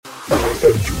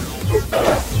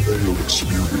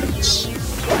Experience.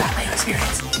 Pat Mayo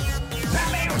Experience.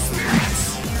 Pat Mayo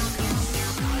Experience.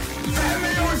 Pat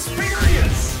Mayo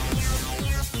Experience.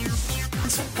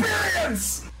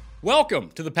 Experience. Welcome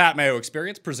to the Pat Mayo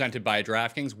Experience, presented by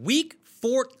DraftKings. Week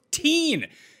 14.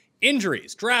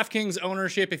 Injuries, DraftKings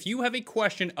ownership. If you have a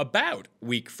question about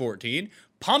Week 14,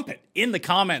 pump it in the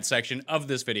comment section of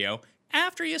this video.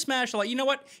 After you smash the like, you know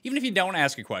what? Even if you don't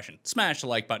ask a question, smash the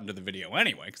like button to the video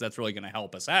anyway, because that's really going to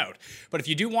help us out. But if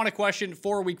you do want a question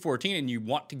for Week 14 and you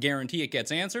want to guarantee it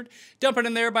gets answered, dump it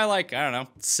in there by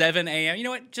 7 a.m. You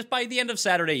know what? Just by the end of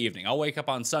Saturday evening. I'll wake up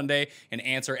on Sunday and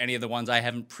answer any of the ones I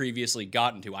haven't previously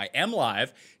gotten to. I am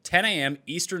live 10 a.m.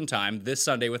 Eastern Time this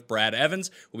Sunday with Brad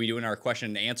Evans. We'll be doing our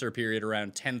question and answer period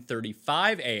around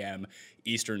 10:35 a.m.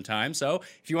 Eastern Time. So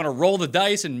if you want to roll the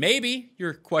dice and maybe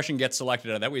your question gets selected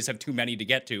out of that, we just have too many to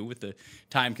get to with the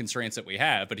time constraints that we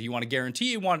have. But if you want to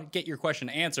guarantee you want to get your question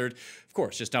answered, of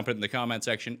course, just dump it in the comment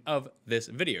section of this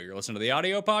video. You're listening to the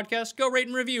audio podcast, go rate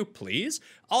and review, please.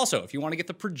 Also, if you want to get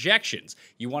the projections,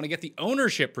 you want to get the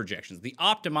ownership projections, the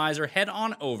optimizer, head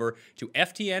on over to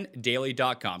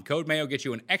ftndaily.com. Code Mayo gets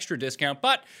you an extra discount,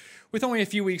 but with only a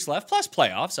few weeks left, plus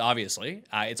playoffs, obviously,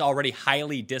 it's already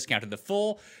highly discounted.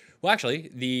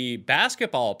 The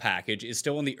basketball package is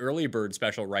still in the early bird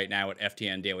special right now at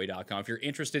ftndaily.com. If you're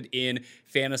interested in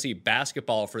fantasy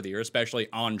basketball for the year, especially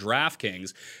on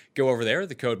DraftKings, go over there.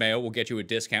 The code Mayo will get you a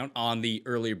discount on the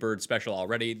early bird special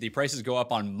already. The prices go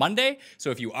up on Monday,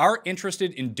 so if you are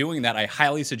interested in doing that, I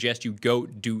highly suggest you go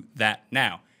do that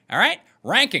now. All right?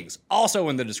 Rankings also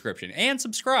in the description. And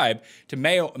subscribe to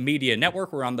Mayo Media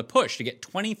Network. We're on the push to get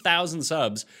 20,000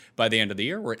 subs by the end of the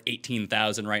year. We're at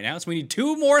 18,000 right now, so we need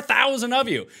 2,000 more of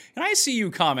you. And I see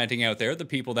you commenting out there, the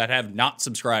people that have not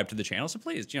subscribed to the channel. So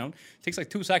please, it takes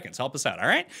like 2 seconds. Help us out, all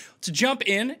right? Let's jump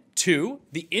in to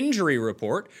the injury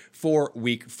report for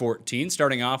Week 14,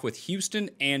 starting off with Houston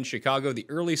and Chicago, the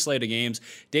early slate of games.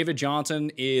 David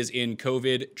Johnson is in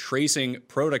COVID tracing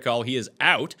protocol. He is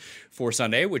out for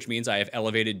Sunday, which means I have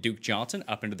elevated Duke Johnson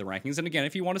up into the rankings. And again,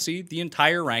 if you want to see the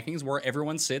entire rankings where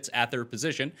everyone sits at their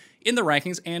position in the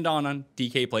rankings and on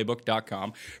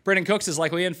DKPlaybook.com. Brandin Cooks is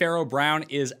likely in. Pharaoh Brown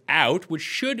is out, which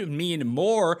should mean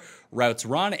more routes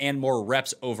run and more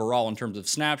reps overall in terms of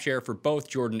snap share for both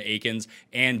Jordan Akins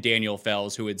and Daniel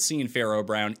Fells, who had seen Pharaoh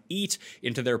Brown eat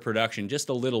into their production just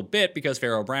a little bit because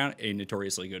Pharaoh Brown, a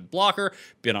notoriously good blocker,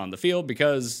 been on the field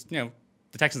because,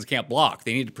 the Texans can't block.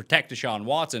 They need to protect Deshaun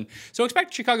Watson. So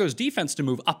expect Chicago's defense to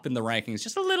move up in the rankings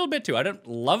just a little bit too. I don't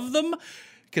love them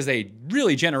because they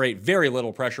really generate very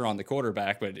little pressure on the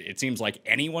quarterback, but it seems like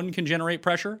anyone can generate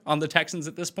pressure on the Texans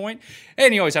at this point.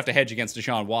 And you always have to hedge against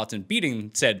Deshaun Watson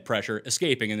beating said pressure,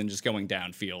 escaping, and then just going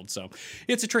downfield. So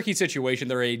it's a tricky situation.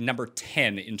 They're a number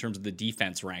 10 in terms of the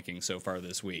defense ranking so far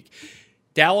this week.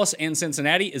 Dallas and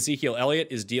Cincinnati, Ezekiel Elliott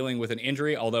is dealing with an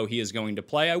injury, although he is going to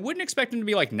play. I wouldn't expect him to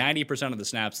be like 90% of the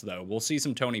snaps, though. We'll see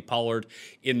some Tony Pollard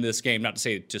in this game. Not to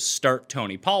say to start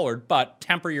Tony Pollard, but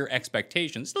temper your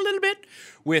expectations a little bit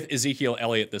with Ezekiel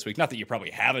Elliott this week. Not that you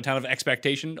probably have a ton of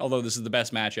expectation, although this is the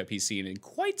best matchup he's seen in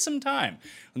quite some time.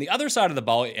 On the other side of the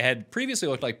ball, it had previously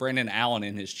looked like Brandon Allen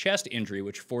in his chest injury,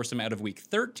 which forced him out of Week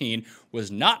 13, was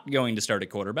not going to start at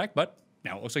quarterback, but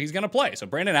now it looks like he's going to play. So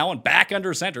Brandon Allen back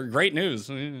under center. Great news,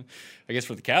 I guess,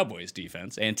 for the Cowboys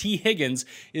defense. And T. Higgins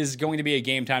is going to be a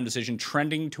game-time decision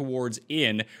trending towards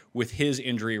in with his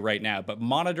injury right now. But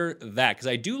monitor that because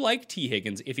I do like T.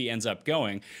 Higgins if he ends up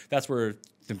going. That's where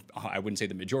I wouldn't say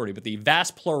the majority, but the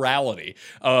vast plurality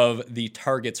of the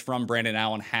targets from Brandon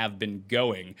Allen have been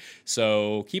going.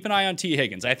 So keep an eye on T.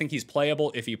 Higgins. I think he's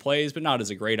playable if he plays, but not as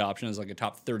a great option, as like a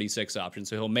top 36 option.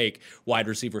 So he'll make wide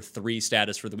receiver 3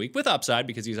 status for the week with upside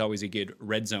because he's always a good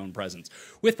red zone presence.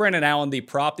 With Brandon Allen, the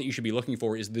prop that you should be looking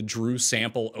for is the Drew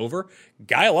Sample over.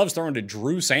 Guy loves throwing to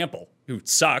Drew Sample, who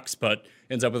sucks, but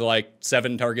ends up with like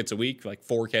 7 targets a week, like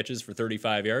 4 catches for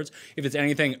 35 yards. If it's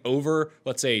anything over,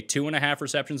 let's say 2.5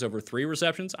 receptions over 3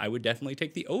 receptions, I would definitely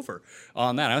take the over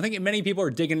on that. I don't think many people are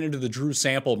digging into the Drew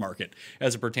Sample market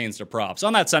as it pertains to props.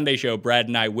 On that Sunday show, Brad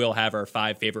and I will have our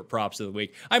 5 favorite props of the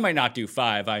week. I might not do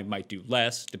 5. I might do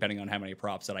less, depending on how many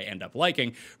props that I end up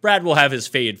liking. Brad will have his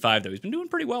fade 5, though. He's been doing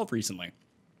pretty well recently.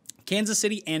 Kansas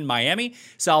City and Miami,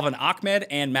 Salvon Ahmed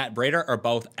and Matt Breida are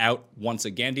both out once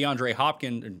again. DeAndre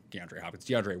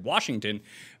Washington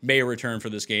may return for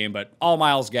this game, but all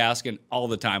Myles Gaskin all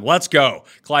the time. Let's go.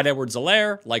 Clyde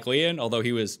Edwards-Helaire likely in, although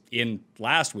he was in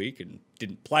last week and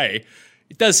didn't play.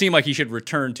 it does seem like he should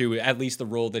return to at least the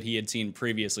role that he had seen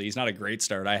previously. He's not a great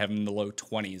start. I have him in the low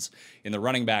 20s in the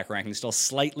running back ranking, still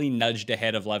slightly nudged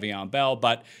ahead of Le'Veon Bell,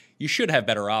 but you should have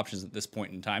better options at this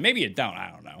point in time. Maybe you don't,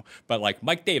 I don't know. But like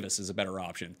Mike Davis is a better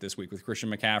option this week with Christian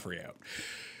McCaffrey out.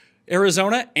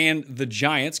 Arizona and the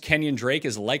Giants, Kenyon Drake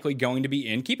is likely going to be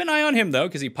in. Keep an eye on him, though,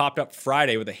 because he popped up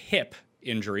Friday with a hip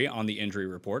injury on the injury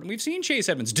report. And we've seen Chase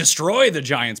Edmonds destroy the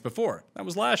Giants before. That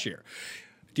was last year.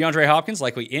 DeAndre Hopkins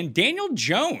likely in. Daniel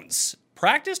Jones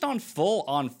practiced on full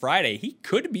on Friday. He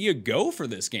could be a go for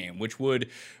this game, which would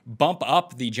bump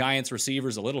up the Giants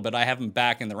receivers a little bit. I have him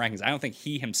back in the rankings. I don't think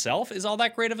he himself is all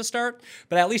that great of a start,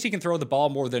 but at least he can throw the ball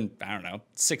more than,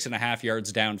 6.5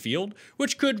 yards downfield,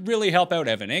 which could really help out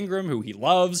Evan Ingram, who he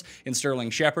loves, and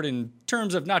Sterling Shepard in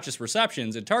terms of not just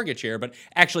receptions and target share, but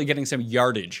actually getting some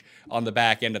yardage on the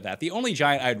back end of that. The only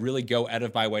Giant I'd really go out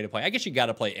of my way to play, I guess you got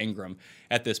to play Ingram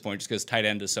at this point just because tight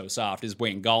end is so soft, is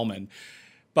Wayne Gallman.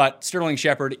 But Sterling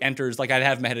Shepard enters, like I'd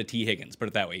have him ahead of T. Higgins, put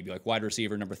it that way. He'd be like wide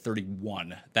receiver number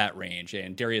 31, that range.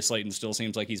 And Darius Slayton still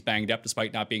seems like he's banged up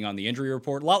despite not being on the injury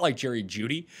report. A lot like Jerry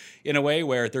Jeudy in a way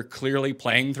where they're clearly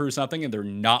playing through something and they're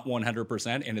not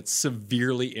 100% and it's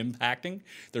severely impacting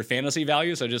their fantasy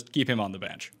value. So just keep him on the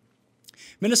bench.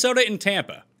 Minnesota and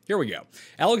Tampa. Here we go.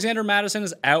 Alexander Mattison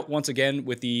is out once again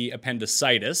with the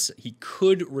appendicitis. He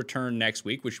could return next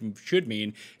week, which should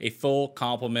mean a full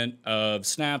complement of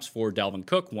snaps for Dalvin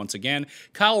Cook once again.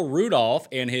 Kyle Rudolph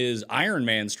and his Iron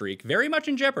Man streak very much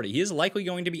in jeopardy. He is likely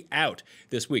going to be out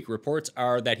this week. Reports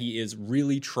are that he is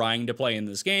really trying to play in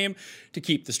this game to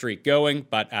keep the streak going,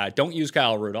 but don't use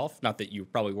Kyle Rudolph. Not that you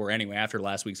probably were anyway after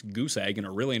last week's goose egg in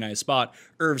a really nice spot.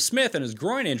 Irv Smith and his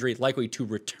groin injury likely to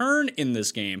return in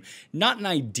this game. Not an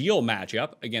ideal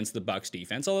matchup against the Bucs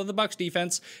defense, although the Bucs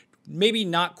defense maybe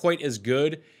not quite as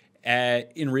good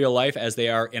in real life as they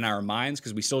are in our minds,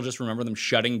 because we still just remember them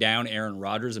shutting down Aaron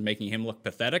Rodgers and making him look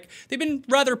pathetic. They've been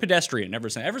rather pedestrian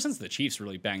ever since the Chiefs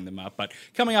really banged them up, but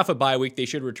coming off a bye week, they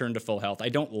should return to full health. I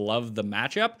don't love the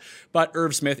matchup, but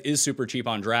Irv Smith is super cheap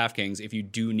on DraftKings if you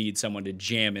do need someone to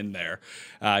jam in there.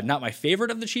 Not my favorite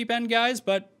of the cheap end guys,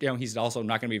 but he's also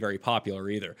not going to be very popular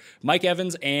either. Mike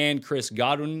Evans and Chris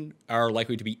Godwin are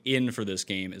likely to be in for this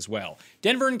game as well.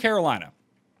 Denver and Carolina.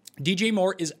 DJ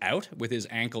Moore is out with his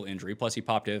ankle injury, plus he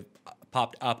popped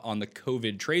up on the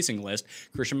COVID tracing list.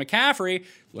 Christian McCaffrey,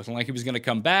 looking like he was going to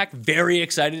come back. Very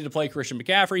excited to play Christian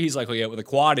McCaffrey. He's likely out with a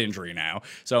quad injury now.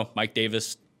 So Mike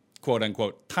Davis,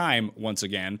 quote-unquote, time once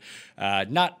again.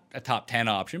 Not a top 10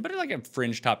 option, but like a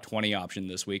fringe top 20 option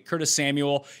this week. Curtis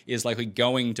Samuel is likely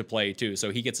going to play too,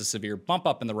 so he gets a severe bump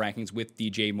up in the rankings with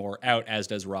DJ Moore out, as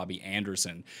does Robbie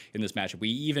Anderson in this matchup. We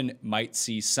even might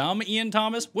see some Ian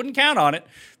Thomas. Wouldn't count on it,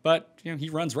 but he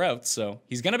runs routes, so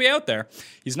he's going to be out there.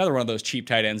 He's another one of those cheap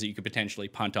tight ends that you could potentially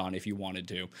punt on if you wanted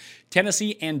to.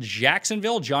 Tennessee and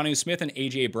Jacksonville, Jonnu Smith and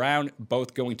A.J. Brown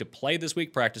both going to play this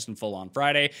week, practiced in full on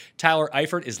Friday. Tyler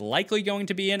Eifert is likely going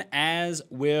to be in, as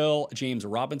will James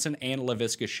Robinson and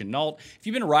Laviska Shenault. If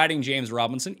you've been riding James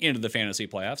Robinson into the fantasy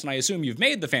playoffs, and I assume you've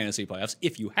made the fantasy playoffs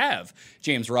if you have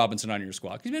James Robinson on your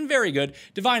squad, he's been very good.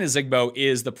 Devine Ezigbo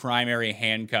is the primary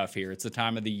handcuff here. It's the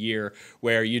time of the year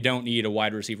where you don't need a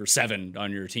wide receiver 7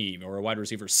 on your team or a wide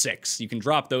receiver 6. You can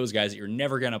drop those guys that you're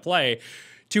never going to play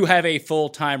to have a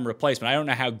full-time replacement. I don't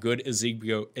know how good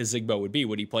Ezigbo would be.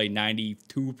 Would he play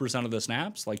 92% of the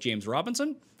snaps like James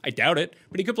Robinson? I doubt it,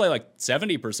 but he could play like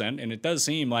 70%, and it does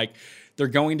seem like they're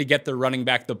going to get their running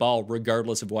back the ball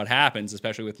regardless of what happens,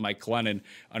 especially with Mike Glennon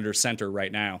under center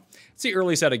right now. It's the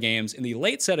early set of games. In the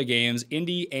late set of games,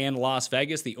 Indy and Las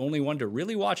Vegas, the only one to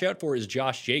really watch out for is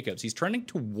Josh Jacobs. He's trending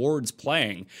towards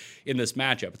playing in this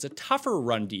matchup. It's a tougher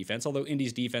run defense, although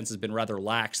Indy's defense has been rather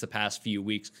lax the past few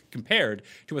weeks compared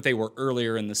to what they were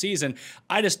earlier in the season.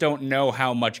 I just don't know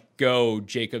how much go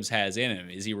Jacobs has in him.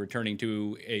 Is he returning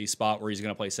to a spot where he's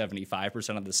going to play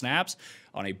 75% of the snaps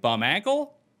on a bum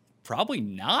ankle? Probably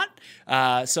not.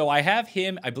 So I have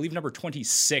him, I believe, number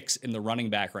 26 in the running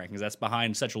back rankings. That's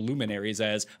behind such luminaries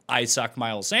as I Suck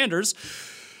Miles Sanders.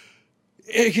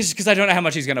 Because I don't know how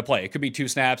much he's going to play. It could be 2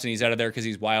 snaps and he's out of there because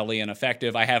he's wildly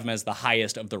ineffective. I have him as the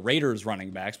highest of the Raiders running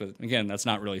backs, but again, that's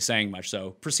not really saying much. So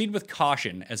proceed with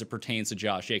caution as it pertains to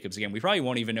Josh Jacobs. Again, we probably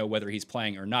won't even know whether he's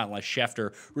playing or not unless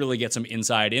Schefter really gets some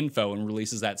inside info and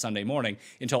releases that Sunday morning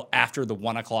until after the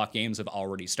 1 o'clock games have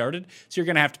already started. So you're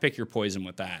going to have to pick your poison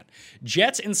with that.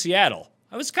 Jets in Seattle.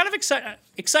 I was kind of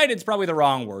excited is probably the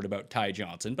wrong word about Ty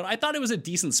Johnson, but I thought it was a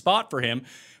decent spot for him.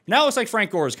 Now it looks like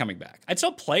Frank Gore is coming back. I'd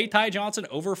still play Ty Johnson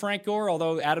over Frank Gore,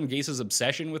 although Adam Gase's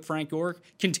obsession with Frank Gore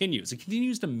continues. It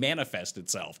continues to manifest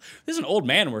itself. This is an old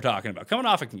man we're talking about, coming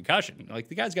off a concussion. Like,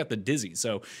 the guy's got the dizzy,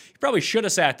 so he probably should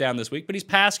have sat down this week, but he's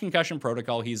past concussion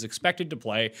protocol. He's expected to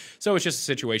play, so it's just a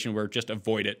situation where just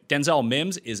avoid it. Denzel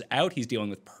Mims is out. He's dealing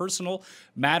with personal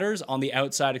matters. On the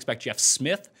outside, expect Jeff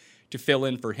Smith to fill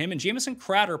in for him. And Jamison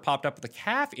Crowder popped up with a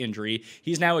calf injury.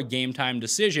 He's now a game-time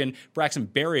decision. Braxton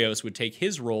Berrios would take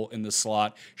his role in the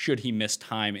slot should he miss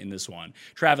time in this one.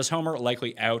 Travis Homer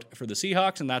likely out for the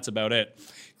Seahawks, and that's about it.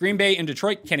 Green Bay and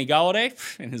Detroit, Kenny Golladay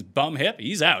and his bum hip,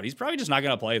 he's out. He's probably just not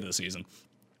going to play this season.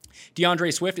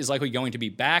 DeAndre Swift is likely going to be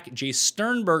back. Jay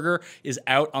Sternberger is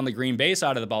out on the Green Bay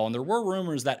side of the ball, and there were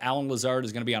rumors that Allen Lazard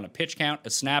is going to be on a pitch count, a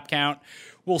snap count.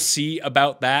 We'll see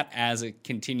about that as it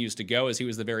continues to go, as he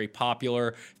was the very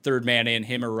popular third man in,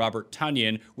 him or Robert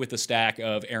Tonyan, with a stack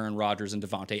of Aaron Rodgers and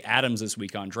Devontae Adams this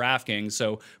week on DraftKings.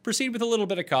 So proceed with a little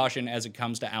bit of caution as it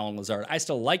comes to Allen Lazard. I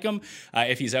still like him.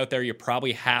 If he's out there, you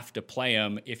probably have to play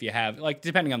him if you have, like,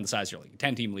 depending on the size of your league.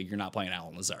 10-team league, you're not playing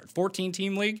Allen Lazard.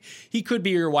 14-team league, he could be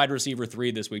your wide receiver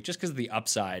 3 this week just because of the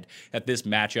upside that this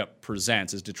matchup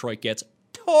presents as Detroit gets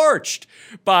torched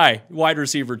by wide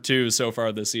receiver 2 so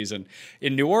far this season.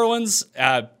 In New Orleans,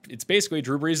 it's basically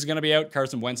Drew Brees is going to be out.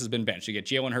 Carson Wentz has been benched. You get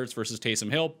Jalen Hurts versus Taysom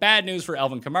Hill. Bad news for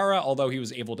Alvin Kamara, although he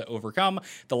was able to overcome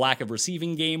the lack of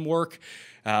receiving game work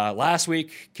last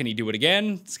week. Can he do it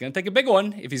again? It's going to take a big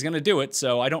one if he's going to do it.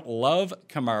 So I don't love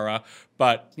Kamara,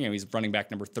 but he's running back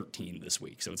number 13 this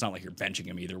week. So it's not like you're benching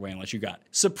him either way unless you got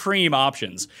supreme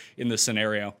options in this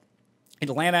scenario.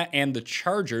 Atlanta and the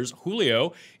Chargers,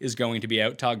 Julio is going to be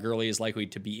out. Todd Gurley is likely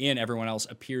to be in. Everyone else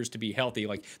appears to be healthy.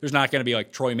 Like, there's not going to be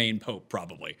like Troy Maine Pope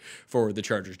probably for the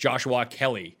Chargers. Joshua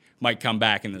Kelly might come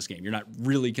back in this game. You're not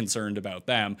really concerned about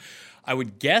them. I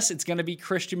would guess it's going to be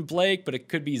Christian Blake, but it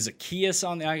could be Zacchaeus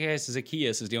on the. I guess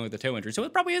Zacchaeus is dealing with the toe injury, so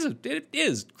it probably isn't. It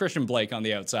is Christian Blake on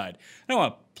the outside. I don't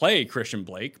want to play Christian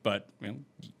Blake, but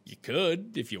you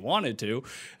could if you wanted to,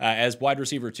 as wide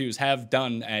receiver 2s have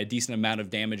done a decent amount of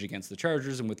damage against the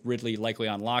Chargers, and with Ridley likely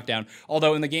on lockdown.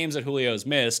 Although in the games that Julio's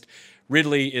missed,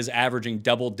 Ridley is averaging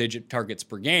double-digit targets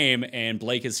per game, and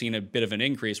Blake has seen a bit of an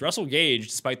increase. Russell Gage,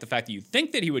 despite the fact that you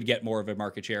think that he would get more of a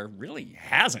market share, really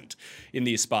hasn't in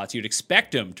these spots. You'd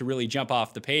expect him to really jump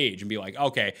off the page and be like,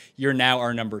 okay, you're now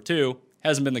our number 2.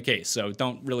 Hasn't been the case, so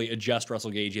don't really adjust Russell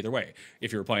Gage either way.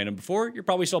 If you were playing him before, you're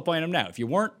probably still playing him now. If you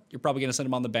weren't, you're probably going to send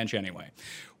him on the bench anyway.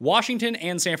 Washington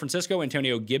and San Francisco,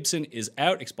 Antonio Gibson is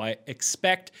out.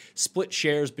 Expect split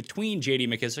shares between J.D.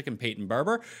 McKissic and Peyton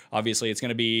Barber. Obviously, it's going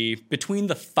to be between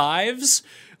the 5s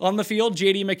on the field,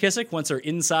 J.D. McKissic, once they're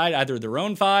inside either their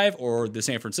own 5 or the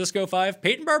San Francisco 5.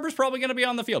 Peyton Barber's probably going to be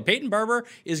on the field. Peyton Barber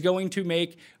is going to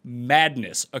make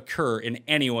madness occur in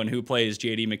anyone who plays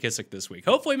J.D. McKissic this week.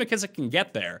 Hopefully McKissic can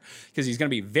get there because he's going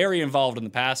to be very involved in the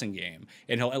passing game,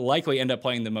 and he'll likely end up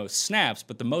playing the most snaps,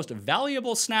 but the most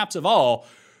valuable snaps of all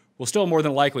will still more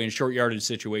than likely in short yardage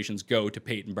situations go to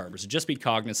Peyton Barber. So just be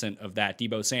cognizant of that.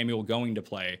 Deebo Samuel going to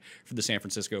play for the San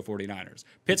Francisco 49ers.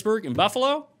 Pittsburgh and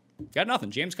Buffalo, got nothing.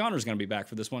 James Conner's going to be back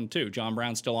for this one, too. John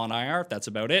Brown's still on IR. That's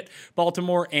about it.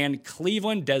 Baltimore and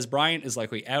Cleveland. Des Bryant is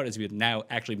likely out, as we've now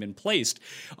actually been placed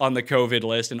on the COVID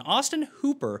list. And Austin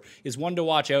Hooper is one to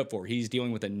watch out for. He's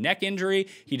dealing with a neck injury.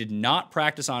 He did not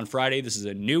practice on Friday. This is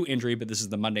a new injury, but this is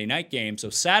the Monday night game.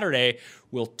 So Saturday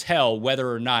will tell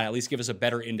whether or not, at least give us a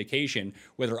better indication,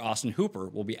 whether Austin Hooper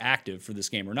will be active for this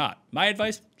game or not. My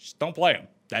advice, just don't play him.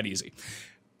 That easy.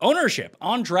 Ownership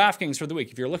on DraftKings for the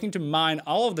week. If you're looking to mine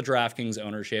all of the DraftKings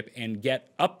ownership and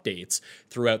get updates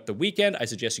throughout the weekend, I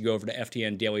suggest you go over to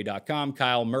ftndaily.com.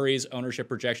 Kyle Murray's ownership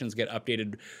projections get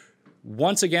updated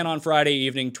once again on Friday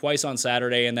evening, twice on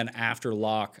Saturday, and then after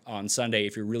lock on Sunday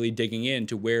if you're really digging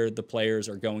into where the players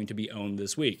are going to be owned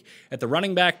this week. At the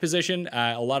running back position,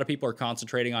 a lot of people are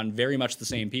concentrating on very much the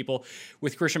same people.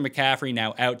 With Christian McCaffrey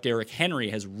now out, Derrick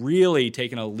Henry has really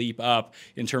taken a leap up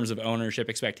in terms of ownership.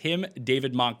 Expect him,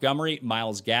 David Montgomery,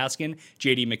 Myles Gaskin,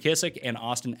 J.D. McKissic, and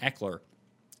Austin Eckler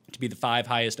to be the 5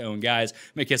 highest owned guys.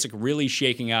 McKissic really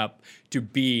shaking up to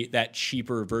be that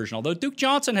cheaper version. Although Duke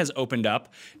Johnson has opened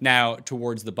up now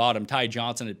towards the bottom. Ty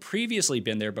Johnson had previously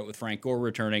been there, but with Frank Gore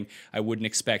returning, I wouldn't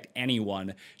expect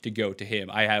anyone to go to him.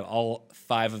 I have all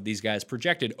 5 of these guys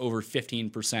projected over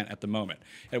 15% at the moment.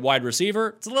 At wide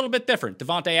receiver, it's a little bit different.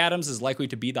 Devontae Adams is likely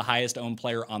to be the highest owned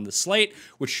player on the slate,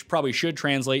 which probably should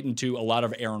translate into a lot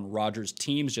of Aaron Rodgers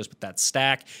teams just with that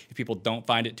stack if people don't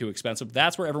find it too expensive.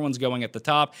 That's where everyone's going at the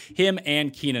top. Him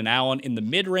and Keenan Allen in the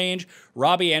mid-range.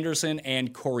 Robbie Anderson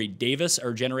and Corey Davis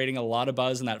are generating a lot of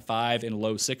buzz in that $5,000 and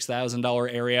low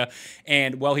 $6,000 area.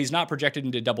 And while he's not projected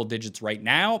into double digits right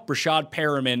now, Brashad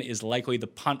Perriman is likely the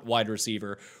punt wide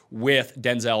receiver with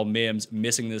Denzel Mims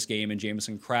missing this game and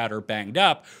Jamison Crowder banged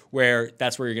up, where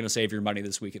that's where you're going to save your money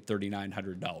this week at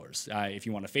 $3,900. If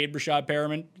you want to fade Brashad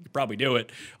Perriman, you could probably do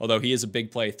it, although he is a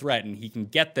big play threat and he can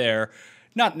get there.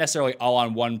 Not necessarily all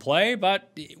on one play,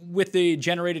 but with the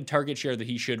generated target share that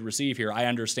he should receive here, I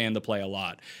understand the play a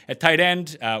lot. At tight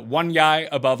end, one guy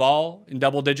above all in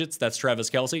double digits, that's Travis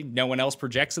Kelce. No one else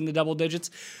projects in the double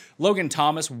digits. Logan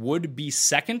Thomas would be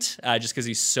second just because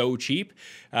he's so cheap.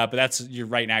 But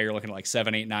right now you're looking at like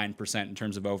 7, 8, 9% in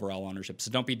terms of overall ownership.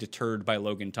 So don't be deterred by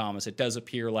Logan Thomas. It does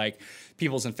appear like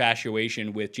people's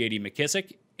infatuation with J.D.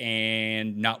 McKissic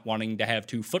and not wanting to have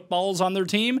two footballs on their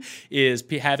team is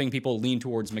having people lean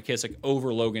towards McKissic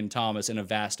over Logan Thomas in a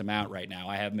vast amount right now.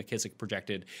 I have McKissic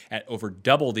projected at over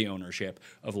double the ownership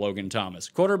of Logan Thomas.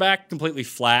 Quarterback, completely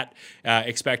flat.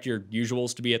 Expect your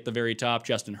usuals to be at the very top.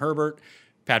 Justin Herbert,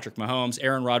 Patrick Mahomes,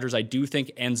 Aaron Rodgers, I do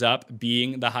think ends up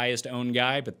being the highest owned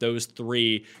guy, but those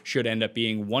three should end up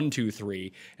being 1, 2,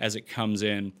 3 as it comes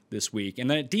in this week. And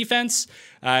then at defense,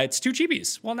 it's two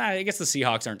cheapies. Well, I guess the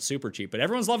Seahawks aren't super cheap, but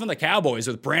everyone's loving the Cowboys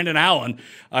with Brandon Allen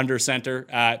under center.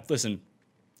 Listen,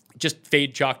 just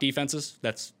fade chalk defenses.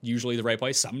 That's usually the right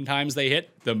play. Sometimes they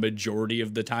hit. The majority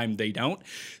of the time they don't.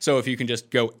 So if you can just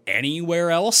go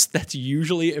anywhere else, that's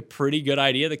usually a pretty good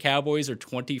idea. The Cowboys are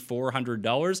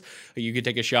 $2,400. You could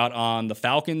take a shot on the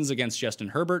Falcons against Justin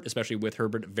Herbert, especially with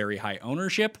Herbert very high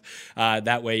ownership.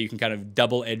 That way you can kind of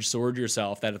double-edged sword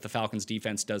yourself that if the Falcons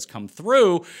defense does come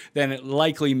through, then it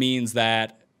likely means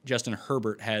that Justin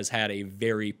Herbert has had a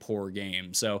very poor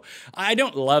game. So I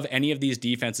don't love any of these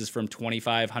defenses from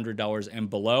 $2,500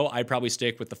 and below. I'd probably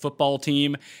stick with the football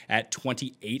team at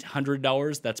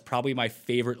 $2,800. That's probably my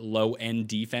favorite low-end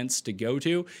defense to go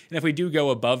to. And if we do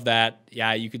go above that,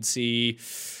 yeah, you could see...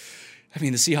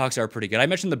 the Seahawks are pretty good. I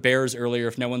mentioned the Bears earlier.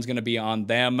 If no one's going to be on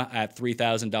them at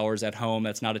 $3,000 at home,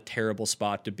 that's not a terrible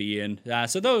spot to be in.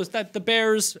 So the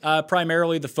Bears,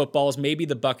 primarily the footballs, maybe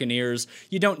the Buccaneers.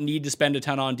 You don't need to spend a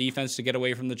ton on defense to get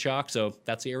away from the chalk, so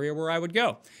that's the area where I would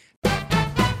go.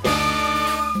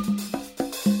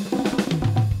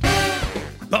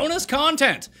 Bonus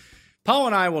content. Paul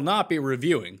and I will not be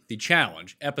reviewing the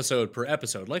challenge episode per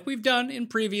episode like we've done in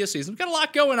previous seasons. We've got a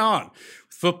lot going on.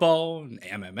 Football and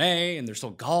MMA, and there's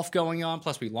still golf going on.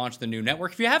 Plus, we launched the new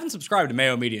network. If you haven't subscribed to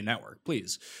Mayo Media Network,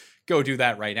 please go do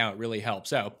that right now. It really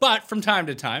helps out. But from time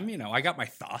to time, I got my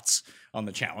thoughts on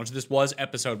the challenge. This was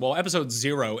episode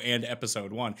 0 and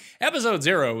episode 1. Episode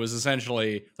 0 was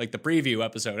essentially like the preview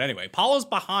episode anyway. Paul is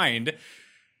behind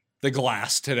the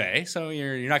glass today, so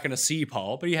you're not going to see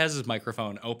Paul, but he has his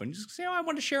microphone open. Just I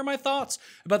want to share my thoughts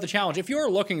about the challenge. If you're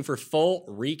looking for full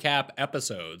recap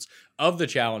episodes of the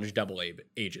Challenge Double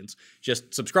Agents,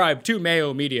 just subscribe to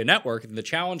Mayo Media Network. The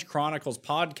Challenge Chronicles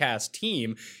podcast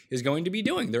team is going to be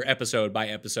doing their episode by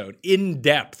episode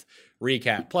in-depth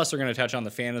recap. Plus, they're going to touch on the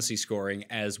fantasy scoring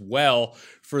as well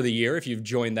for the year. If you've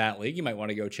joined that league, you might want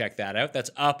to go check that out.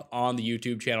 That's up on the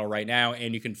YouTube channel right now,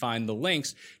 and you can find the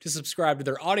links to subscribe to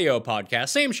their audio podcast.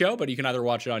 Same show, but you can either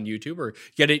watch it on YouTube or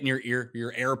get it in your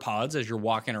AirPods as you're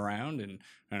walking around and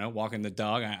walking the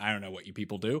dog. I don't know what you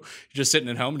people do. You're just sitting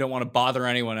at home, don't want to bother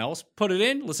anyone else. Put it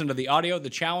in, listen to the audio, The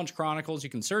Challenge Chronicles. You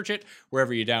can search it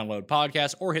wherever you download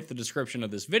podcasts or hit the description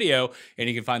of this video, and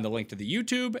you can find the link to the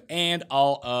YouTube and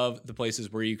all of the places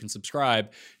where you can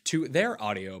subscribe to their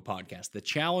audio podcast, The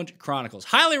Challenge Chronicles.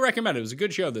 Highly recommend it. It was a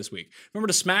good show this week. Remember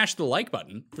to smash the like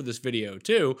button for this video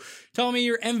too. Tell me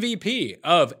your MVP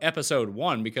of episode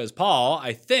 1, because Paul,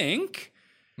 I think...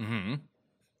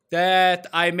 that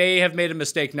I may have made a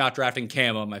mistake not drafting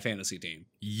Cam on my fantasy team.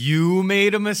 You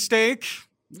made a mistake?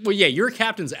 Well, yeah, your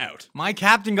captain's out. My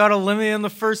captain got eliminated in the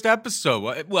first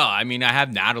episode. Well, I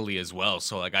have Natalie as well,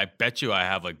 so I bet you I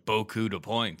have beaucoup de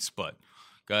points, but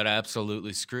got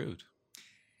absolutely screwed.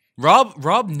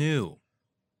 Rob knew.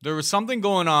 There was something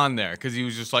going on there, because he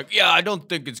was just like, yeah, I don't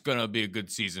think it's going to be a good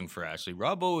season for Ashley.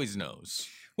 Rob always knows.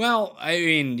 Well,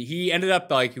 he ended up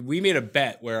we made a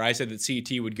bet where I said that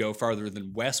CT would go farther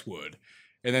than Wes would,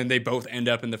 and then they both end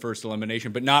up in the first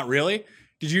elimination, but not really.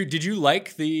 Did you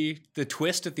like the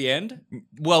twist at the end?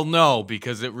 Well, no,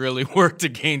 because it really worked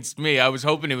against me. I was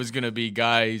hoping it was going to be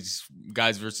guys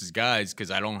versus guys, because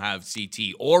I don't have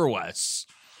CT or Wes,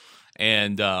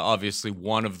 and obviously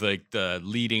one of the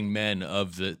leading men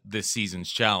of this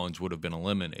season's challenge would have been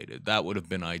eliminated. That would have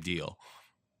been ideal.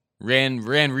 Ran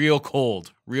real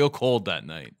cold that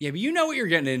night. Yeah, but you know what you're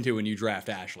getting into when you draft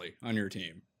Ashley on your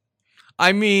team.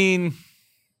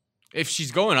 if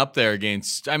she's going up there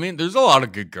against, I mean, there's a lot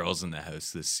of good girls in the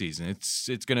house this season.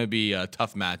 It's going to be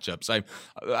tough matchups.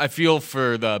 I feel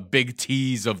for the big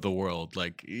T's of the world.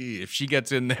 Like if she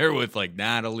gets in there with like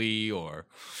Natalie or,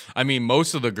 I mean,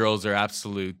 most of the girls are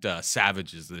absolute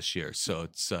savages this year. So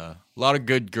it's a lot of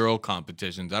good girl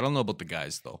competitions. I don't know about the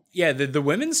guys though. Yeah, the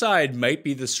women's side might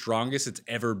be the strongest it's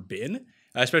ever been,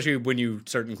 especially when you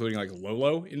start including like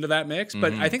Lolo into that mix.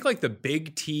 But I think like the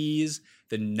big T's,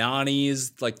 the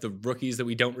Nani's, like the rookies that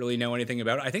we don't really know anything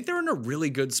about, I think they're in a really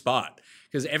good spot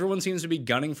because everyone seems to be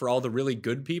gunning for all the really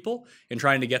good people and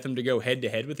trying to get them to go head to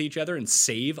head with each other and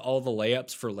save all the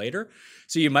layups for later.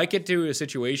 So you might get to a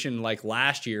situation like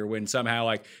last year when somehow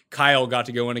like Kyle got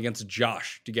to go in against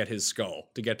Josh to get his skull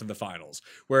to get to the finals,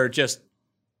 where just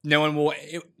no one will,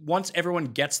 once everyone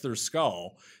gets their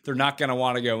skull, they're not going to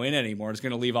want to go in anymore. It's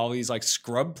going to leave all these like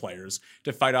scrub players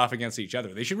to fight off against each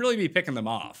other. They should really be picking them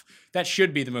off. That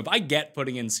should be the move. I get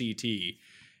putting in CT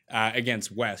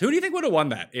against West. Who do you think would have won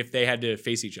that if they had to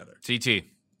face each other? CT.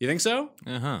 You think so?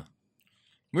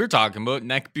 We were talking about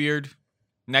Neckbeard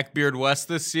West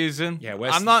this season. Yeah,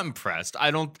 West. I'm not impressed. I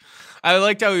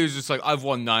liked how he was just like, I've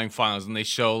won 9 finals, and they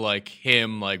show like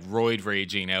him like roid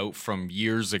raging out from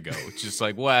years ago. It's just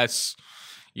like, Wes,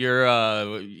 you're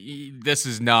this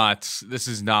is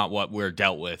not what we're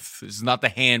dealt with. This is not the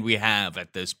hand we have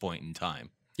at this point in time.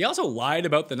 He also lied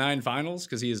about the 9 finals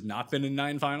because he has not been in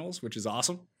 9 finals, which is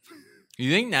awesome. You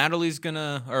think Natalie's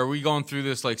gonna? Or are we going through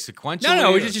this like sequentially?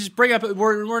 No. We just bring up.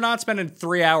 We're not spending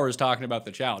 3 hours talking about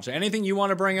the challenge. Anything you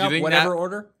want to bring up, whatever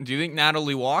order. Do you think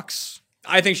Natalie walks?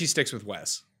 I think she sticks with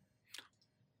Wes.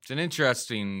 It's an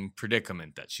interesting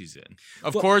predicament that she's in.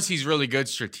 Of course, he's really good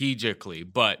strategically,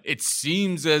 but it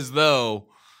seems as though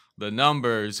the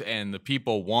numbers and the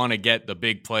people want to get the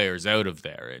big players out of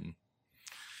there. And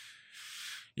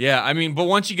yeah, I mean, but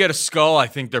once you get a skull, I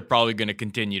think they're probably going to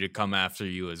continue to come after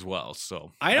you as well.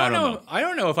 So I don't know. I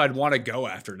don't know if I'd want to go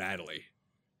after Natalie.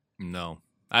 No,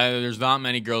 there's not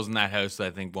many girls in that house that I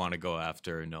think want to go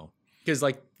after her. No, because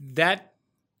like that.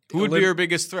 Who would be your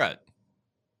biggest threat?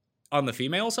 On the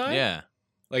female side? Yeah.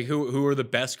 Like who are the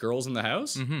best girls in the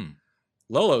house? Mm-hmm.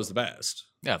 Lolo's the best.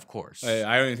 Yeah, of course.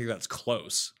 I don't even think that's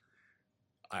close.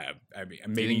 I mean,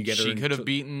 maybe you get her. She could have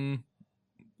beaten.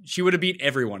 She would have beat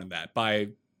everyone in that by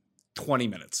 20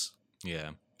 minutes. Yeah.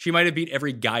 She might have beat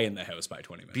every guy in the house by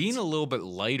 20 minutes. Being a little bit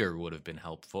lighter would have been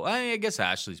helpful. I guess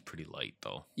Ashley's pretty light,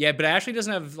 though. Yeah, but Ashley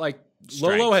doesn't have, like,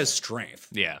 Strength. Lolo has strength.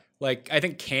 Yeah. Like, I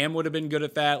think Cam would have been good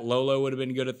at that. Lolo would have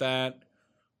been good at that.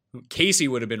 Casey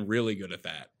would have been really good at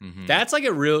that. Mm-hmm. That's like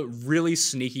a really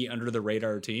sneaky under the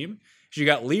radar team. You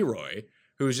got Leroy,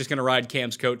 who's just going to ride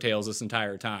Cam's coattails this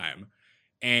entire time,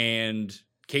 and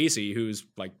Casey, who's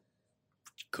like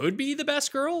could be the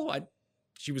best girl.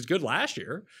 She was good last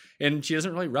year, and she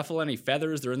doesn't really ruffle any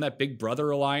feathers. They're in that Big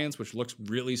Brother alliance, which looks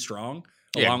really strong.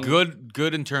 Yeah,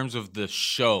 good in terms of the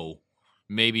show.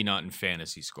 Maybe not in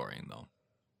fantasy scoring though.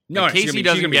 No, Casey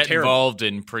doesn't get involved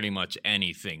in pretty much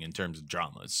anything in terms of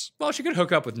dramas. Well, she could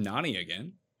hook up with Nani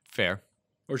again. Fair.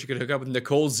 Or she could hook up with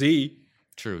Nicole Z.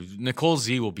 True. Nicole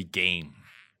Z will be game.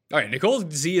 All right, Nicole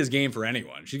Z is game for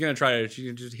anyone. She's gonna she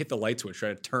can just hit the light switch, try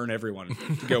to turn everyone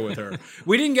to go with her.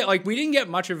 We didn't get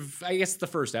much of, I guess, the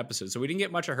first episode, so we didn't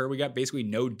get much of her. We got basically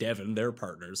no Devin, their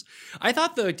partners. I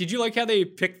thought did you like how they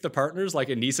picked the partners? Like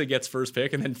Anissa gets first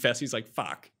pick, and then Fessy's like,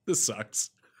 "Fuck, this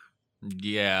sucks."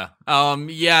 Yeah.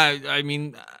 Yeah. I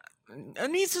mean,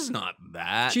 Anissa's not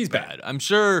that. She's bad. I'm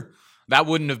sure that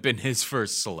wouldn't have been his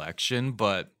first selection,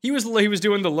 but he was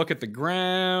doing the look at the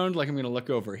ground, like I'm going to look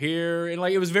over here, and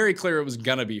like it was very clear it was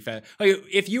gonna be Fessy. Like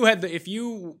if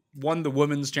you won the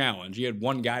women's challenge, you had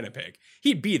one guy to pick.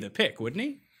 He'd be the pick, wouldn't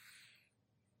he?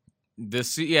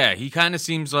 He kind of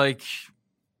seems like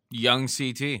young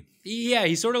CT. Yeah,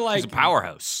 he's sort of like he's a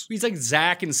powerhouse. He's like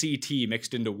Zach and CT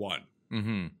mixed into one.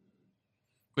 Mm-hmm.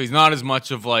 But he's not as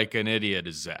much of like an idiot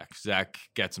as Zach. Zach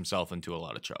gets himself into a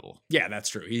lot of trouble. Yeah, that's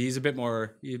true. He's a bit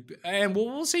more, and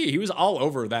we'll see. He was all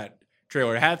over that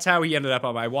trailer. That's how he ended up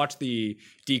on. I watched the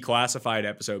Declassified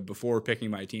episode before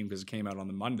picking my team because it came out on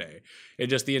the Monday. It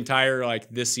just the entire like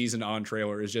this season on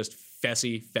trailer is just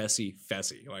Fessy.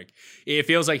 Like it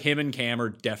feels like him and Cam are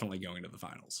definitely going to the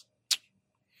finals.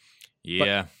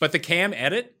 Yeah, but the Cam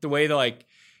edit, the way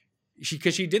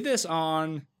she did this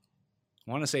on.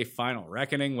 I want to say Final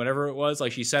Reckoning, whatever it was.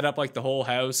 Like she set up like the whole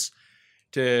house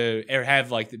to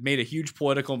have like made a huge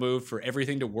political move for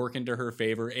everything to work into her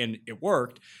favor, and it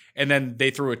worked. And then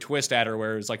they threw a twist at her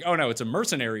where it's like, oh no, it's a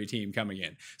mercenary team coming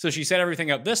in. So she set everything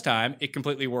up this time. It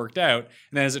completely worked out.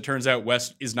 And then as it turns out,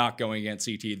 Wes is not going against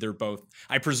CT. They're both,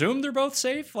 I presume they're both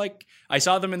safe. Like I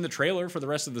saw them in the trailer for the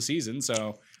rest of the season.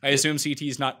 So I assume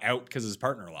CT's not out because his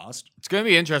partner lost. It's going to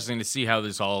be interesting to see how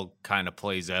this all kind of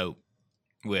plays out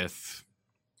with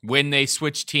when they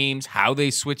switch teams, how they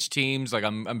switch teams. Like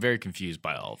I'm very confused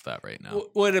by all of that right now.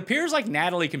 Well, it appears like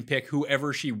Natalie can pick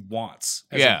whoever she wants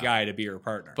as a guy to be her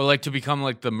partner. But like to become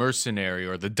like the mercenary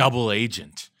or the double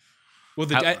agent. Well,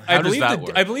 how does that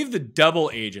work? I believe the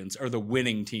double agents are the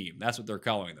winning team. That's what they're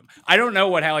calling them. I don't know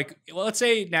let's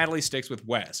say Natalie sticks with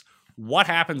Wes. What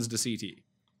happens to CT?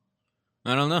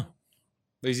 I don't know.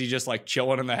 Is he just like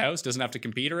chilling in the house? Doesn't have to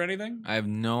compete or anything? I have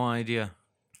no idea.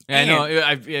 Yeah, I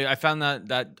know. I found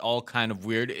that all kind of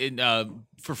weird.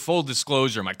 For full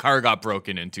disclosure, my car got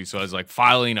broken into, so I was like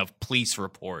filing a police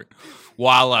report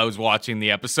while I was watching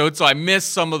the episode. So I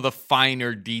missed some of the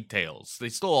finer details. They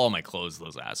stole all my clothes,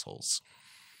 those assholes.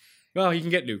 Well, you can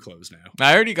get new clothes now.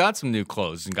 I already got some new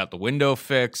clothes and got the window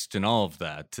fixed and all of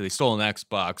that. They stole an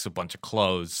Xbox, a bunch of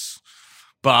clothes.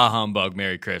 Bah humbug,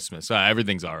 Merry Christmas.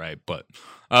 Everything's all right, but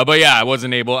yeah, I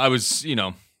wasn't able. I was,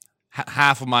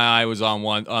 half of my eye was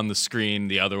on the screen.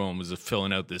 The other one was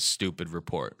filling out this stupid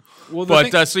report. Well,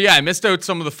 so yeah, I missed out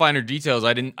some of the finer details.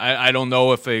 I don't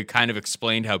know if they kind of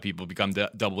explained how people become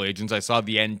double agents. I saw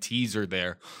the end teaser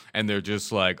there, and they're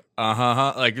just like,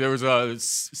 like there was a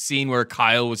scene where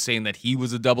Kyle was saying that he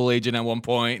was a double agent at one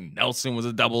point, and Nelson was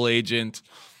a double agent.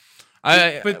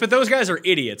 But those guys are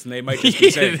idiots, and they might just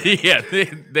be saying, yeah,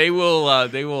 they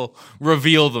will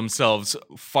reveal themselves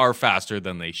far faster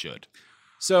than they should.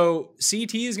 So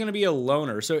CT is going to be a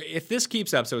loner. So if this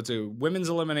keeps up, so it's a women's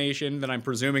elimination, then I'm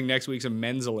presuming next week's a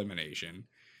men's elimination.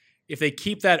 If they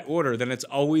keep that order, then it's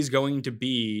always going to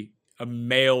be a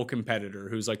male competitor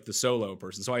who's like the solo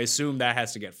person. So I assume that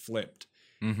has to get flipped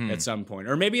at some point.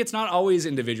 Or maybe it's not always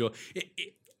individual.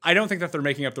 I don't think that they're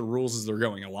making up the rules as they're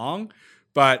going along,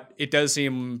 but it does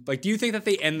seem like, do you think that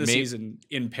they end the season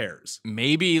in pairs?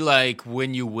 Maybe like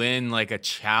when you win like a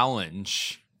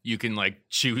challenge, you can like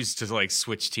choose to like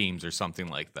switch teams or something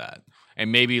like that.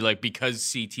 And maybe like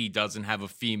because CT doesn't have a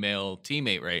female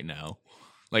teammate right now,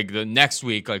 like the next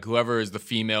week, like whoever is the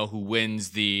female who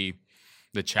wins the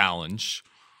challenge,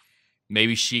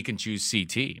 maybe she can choose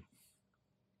CT.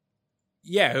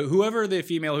 Yeah, whoever the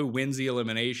female who wins the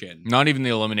elimination. Not even the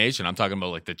elimination. I'm talking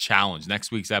about like the challenge.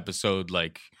 Next week's episode,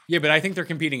 like. Yeah, but I think they're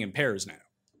competing in pairs now.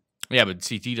 Yeah, but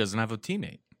CT doesn't have a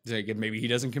teammate. Like maybe he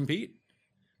doesn't compete.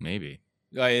 Maybe.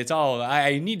 It's all.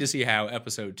 I need to see how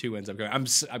episode 2 ends up going.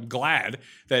 I'm glad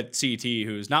that CT,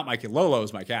 who's not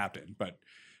Lolo's my captain, but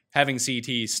having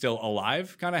CT still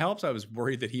alive kind of helps. I was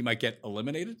worried that he might get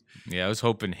eliminated. Yeah, I was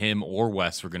hoping him or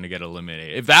Wes were going to get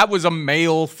eliminated. If that was a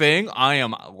male thing, I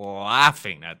am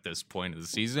laughing at this point of the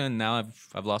season. Now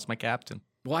I've lost my captain.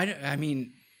 Well, I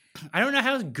mean, I don't know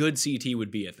how good CT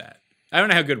would be at that. I don't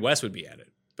know how good Wes would be at it,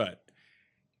 but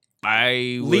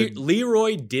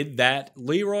Leroy did that.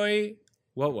 Leroy.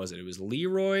 What was it? It was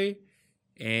Leroy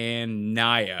and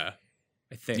Naya,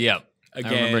 I think. Yep. I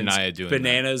remember Naya doing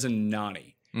Bananas and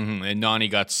Nani. Mm-hmm. And Nani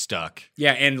got stuck.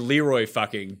 Yeah, and Leroy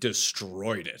fucking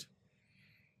destroyed it.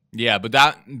 Yeah, but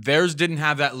theirs didn't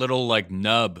have that little like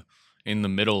nub in the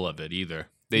middle of it either.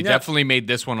 They definitely made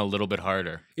this one a little bit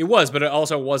harder. It was, but it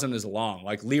also wasn't as long.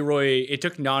 Like Leroy, it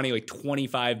took Nani like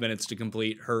 25 minutes to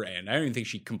complete her end. I don't even think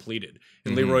she completed.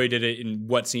 And Leroy did it in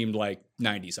what seemed like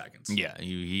 90 seconds. Yeah,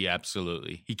 he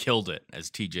absolutely. He killed it, as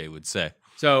TJ would say.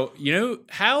 So,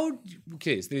 so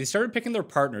they started picking their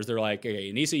partners. They're like,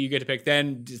 okay, Anissa, you get to pick,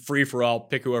 then free for all,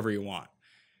 pick whoever you want.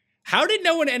 How did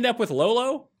no one end up with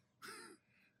Lolo?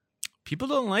 People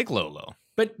don't like Lolo.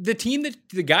 But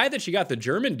the guy that she got, the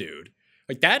German dude,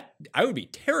 like that, I would be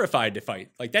terrified to fight.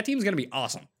 Like that team's going to be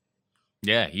awesome.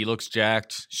 Yeah, he looks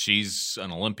jacked. She's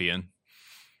an Olympian.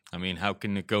 I mean, how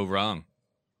can it go wrong?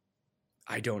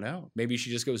 I don't know. Maybe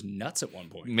she just goes nuts at one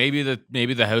point. Maybe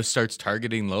the house starts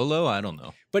targeting Lolo. I don't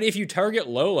know. But if you target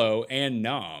Lolo and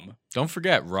Nam, don't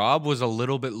forget Rob was a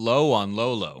little bit low on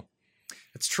Lolo.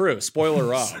 It's true. Spoiler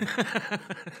Rob.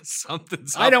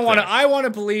 Something's. I don't want to. I want to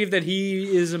believe that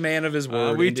he is a man of his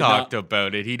word. We talked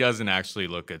about it. He doesn't actually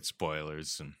look at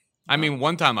spoilers. And I mean,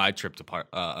 one time I tripped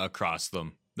across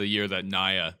them the year that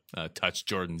Naya touched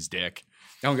Jordan's dick.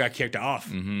 And got kicked off.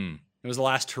 Mm-hmm. It was the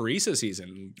last Teresa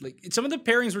season. Like some of the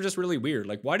pairings were just really weird.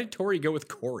 Like, why did Tori go with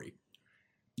Corey?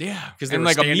 Yeah, because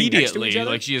like immediately,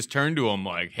 like she just turned to him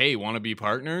like, "Hey, want to be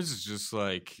partners?" It's just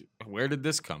like, where did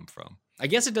this come from? I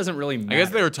guess it doesn't really matter. I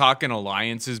guess they were talking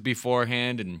alliances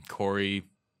beforehand, and Corey,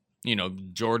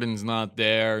 Jordan's not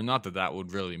there. Not that that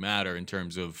would really matter in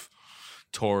terms of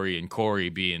Tori and Corey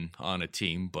being on a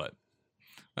team, but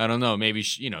I don't know. Maybe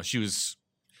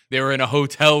they were in a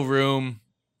hotel room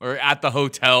or at the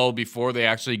hotel before they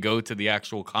actually go to the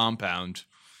actual compound.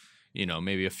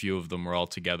 Maybe a few of them were all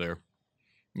together,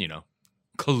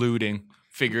 colluding,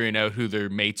 figuring out who their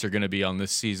mates are going to be on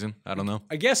this season. I don't know.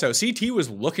 I guess so. CT was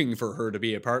looking for her to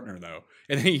be a partner, though.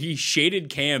 And then he shaded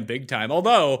Cam big time.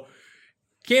 Although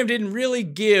Cam didn't really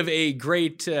give a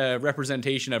great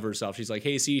representation of herself. She's like,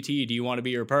 hey, CT, do you want to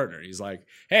be your partner? He's like,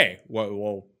 hey,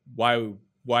 well,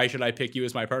 why should I pick you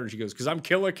as my partner? She goes, because I'm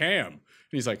Killer Cam. And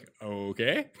he's like,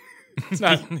 okay. It's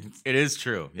not. It is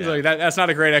true. Yeah. He's like, that's not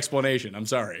a great explanation. I'm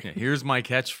sorry. Yeah, here's my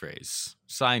catchphrase.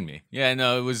 Sign me. Yeah,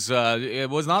 no, it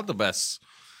was not the best.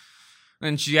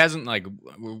 And she hasn't I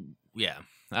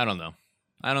don't know.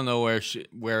 I don't know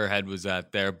where her head was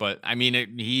at there, but I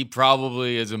mean, he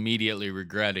probably is immediately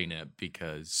regretting it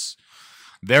because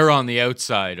they're on the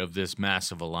outside of this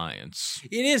massive alliance.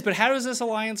 It is, but how is this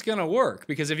alliance going to work?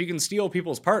 Because if you can steal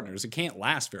people's partners, it can't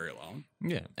last very long.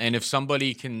 Yeah, and if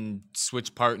somebody can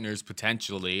switch partners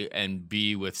potentially and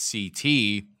be with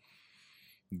CT,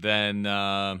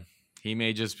 then he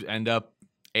may just end up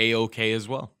A-okay as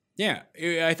well. Yeah,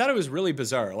 I thought it was really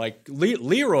bizarre. Like,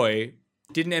 Leroy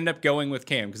didn't end up going with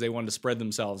Cam because they wanted to spread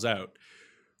themselves out,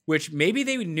 which maybe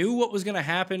they knew what was going to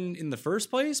happen in the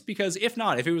first place, because if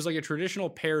not, if it was like a traditional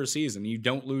pair season, you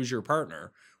don't lose your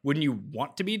partner, wouldn't you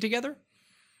want to be together?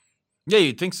 Yeah,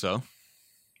 you'd think so.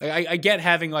 I get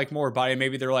having like more buy-in.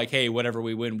 Maybe they're like, hey, whatever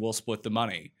we win, we'll split the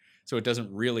money, so it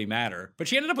doesn't really matter. But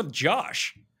she ended up with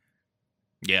Josh.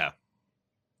 Yeah.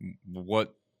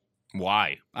 What?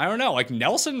 Why? I don't know. Like,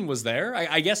 Nelson was there,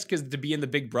 I guess, because to be in the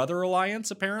Big Brother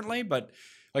alliance, apparently. But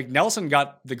like, Nelson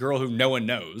got the girl who no one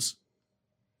knows.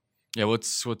 Yeah,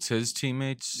 what's his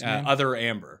teammates? Other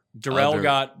Amber. Darrell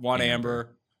got one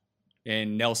Amber,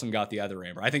 and Nelson got the other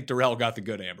Amber. I think Darrell got the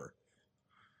good Amber.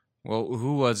 Well,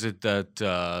 who was it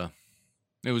that?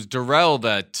 It was Darrell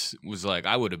that was like,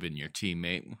 I would have been your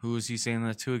teammate. Who was he saying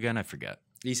that to again? I forget.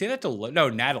 Did he say that to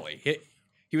Natalie?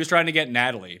 He was trying to get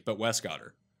Natalie, but Wes got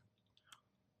her.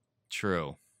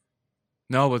 True.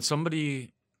 No, but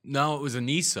no, it was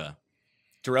Anissa.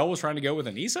 Darrell was trying to go with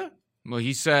Anissa? Well,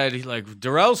 he said,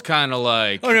 Darrell's kind of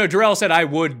like... Oh, no, Darrell said, I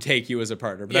would take you as a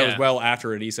partner, but that was Yeah. well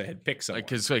after Anissa had picked someone.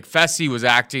 Because Fessy was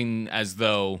acting as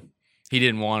though he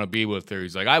didn't want to be with her.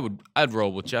 He's like, I'd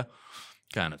roll with you,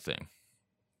 kind of thing.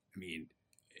 I mean,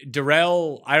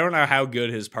 Darrell, I don't know how good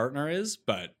his partner is,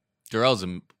 but... Darrell's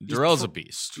a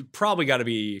beast. Probably got to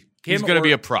be... He's going to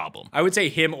be a problem. I would say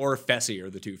him or Fessy are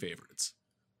the two favorites.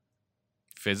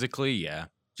 Physically, yeah.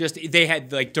 Just, they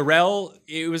had, like, Darrell,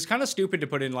 it was kind of stupid to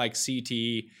put in, like,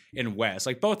 CT and Wes.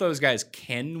 Like, both those guys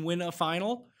can win a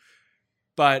final,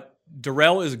 but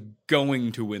Darrell is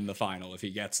going to win the final if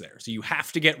he gets there. So you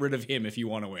have to get rid of him if you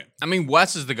want to win. I mean,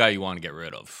 Wes is the guy you want to get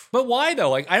rid of. But why, though?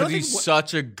 Like, I don't think... He's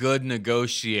such a good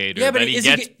negotiator. Yeah, but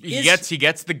that he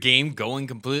gets the game going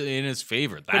completely in his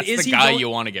favor. That's the guy you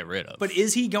want to get rid of. But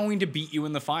is he going to beat you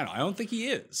in the final? I don't think he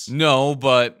is. No,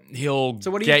 but he'll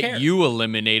what do get you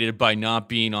eliminated by not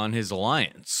being on his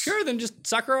alliance. Sure, then just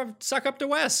suck up to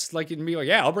Wes. Like, and be like,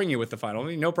 yeah, I'll bring you with the final. I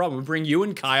mean, no problem. We'll bring you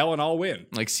and Kyle and I'll win.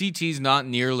 Like, CT's not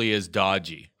nearly as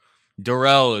dodgy.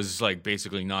 Darrell is like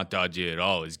basically not dodgy at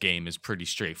all. His game is pretty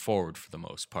straightforward for the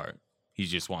most part. He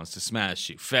just wants to smash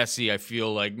you. Fessy, I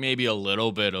feel like maybe a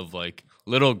little bit of like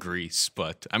little grease,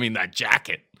 but I mean that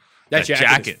jacket. That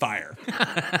jacket is fire.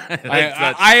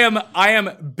 I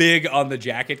am big on the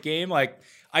jacket game. Like,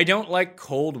 I don't like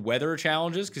cold weather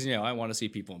challenges because, I want to see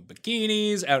people in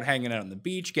bikinis, out hanging out on the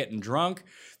beach, getting drunk.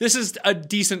 This is a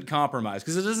decent compromise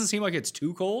because it doesn't seem like it's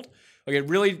too cold. Like, it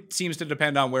really seems to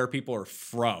depend on where people are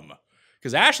from.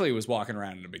 Because Ashley was walking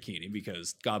around in a bikini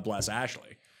because God bless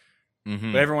Ashley.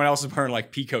 Mm-hmm. But everyone else is wearing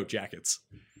like peacoat jackets.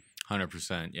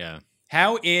 100%, yeah.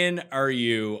 How in are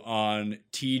you on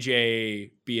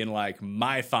TJ being like,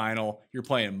 my final, you're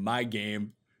playing my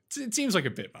game? It seems like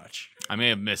a bit much. I may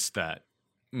have missed that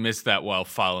while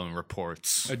following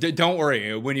reports. Don't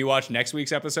worry. When you watch next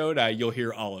week's episode, you'll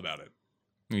hear all about it.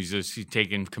 He's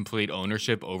taking complete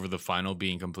ownership over the final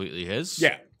being completely his?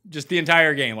 Yeah. Just the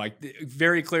entire game. Like,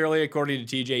 very clearly, according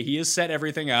to TJ, he has set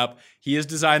everything up. He has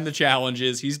designed the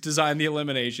challenges. He's designed the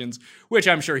eliminations, which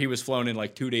I'm sure he was flown in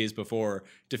like 2 days before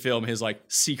to film his like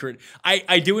secret.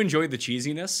 I do enjoy the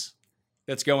cheesiness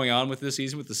that's going on with this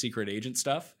season with the secret agent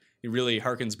stuff. It really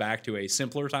harkens back to a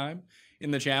simpler time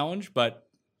in the challenge, but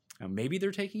maybe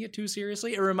they're taking it too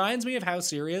seriously. It reminds me of how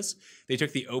serious they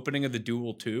took the opening of the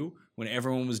Duel 2 when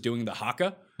everyone was doing the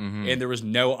haka and there was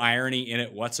no irony in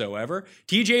it whatsoever.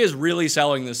 TJ is really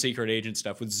selling the secret agent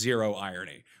stuff with zero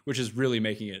irony, which is really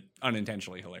making it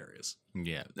unintentionally hilarious.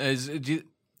 Yeah.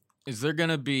 Is there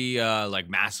gonna be like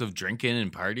massive drinking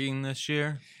and partying this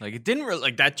year? Like it didn't really,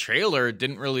 like that trailer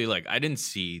didn't really like. I didn't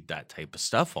see that type of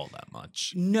stuff all that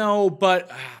much. No, but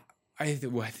I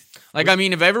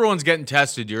mean, if everyone's getting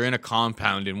tested, you're in a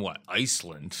compound in what,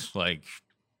 Iceland? Like,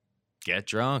 get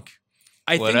drunk.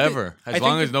 Whatever. As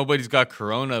long as nobody's got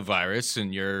coronavirus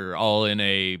and you're all in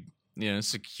a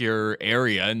secure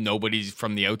area and nobody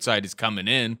from the outside is coming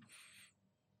in,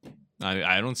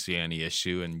 I don't see any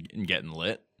issue in getting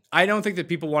lit. I don't think that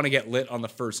people want to get lit on the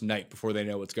first night before they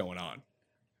know what's going on.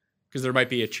 Because there might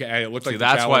be it looks like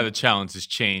that's why the challenge has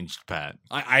changed, Pat.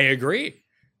 I agree.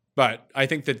 But I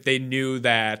think that they knew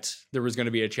that there was going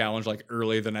to be a challenge like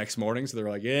early the next morning. So they were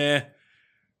like, yeah.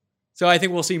 So I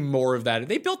think we'll see more of that.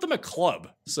 They built them a club.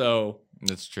 So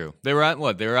that's true. They were at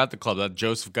what? They were at the club. That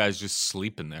Joseph guy's just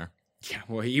sleeping there. Yeah,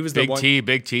 well, he was Big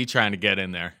T trying to get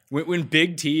in there. When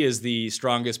Big T is the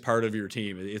strongest part of your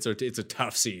team, it's a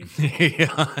tough scene.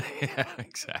 yeah,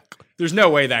 exactly. There's no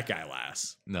way that guy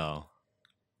lasts. No.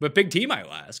 But Big T might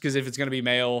last, because if it's going to be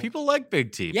male... People like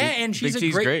Big T. Yeah, and she's Big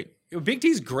T's great. Big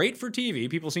T's great for TV.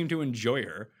 People seem to enjoy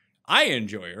her. I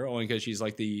enjoy her, only because she's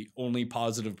like the only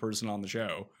positive person on the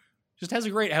show. Just has a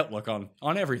great outlook on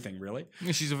everything, really.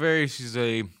 She's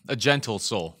a gentle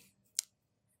soul.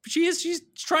 She's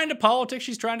trying to politics.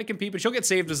 She's trying to compete, but she'll get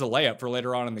saved as a layup for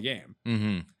later on in the game.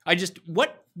 Mm-hmm.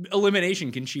 What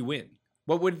elimination can she win?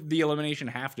 What would the elimination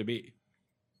have to be?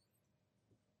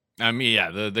 I mean,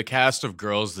 yeah, the cast of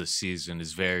girls this season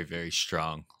is very, very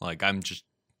strong. Like,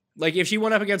 like if she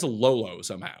went up against Lolo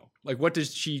somehow, like what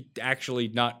does she actually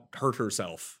not hurt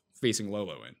herself facing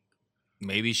Lolo in?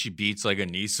 Maybe she beats like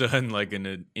Anissa in like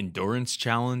an endurance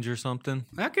challenge or something.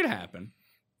 That could happen.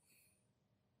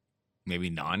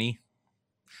 Maybe Nani.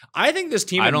 I think this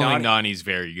team. I don't think Nani's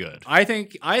very good. I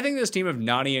think this team of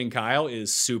Nani and Kyle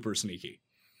is super sneaky.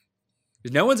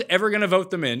 No one's ever going to vote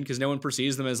them in because no one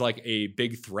perceives them as like a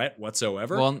big threat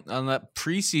whatsoever. Well, on that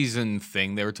preseason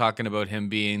thing, they were talking about him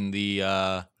being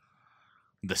the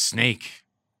snake.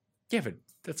 Yeah, but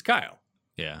that's Kyle.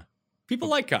 Yeah, people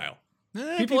like Kyle.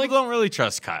 People don't really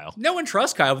trust Kyle. No one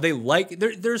trusts Kyle, but they like.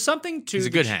 There's something to. He's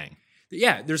a good hang.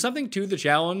 Yeah, there's something to the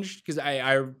challenge because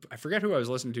I forget who I was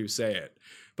listening to say it,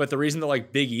 but the reason that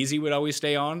like Big Easy would always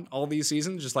stay on all these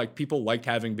seasons, just like people liked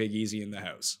having Big Easy in the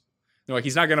house. They're like,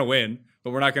 he's not going to win,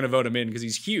 but we're not going to vote him in because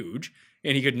he's huge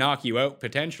and he could knock you out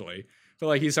potentially. But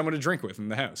like he's someone to drink with in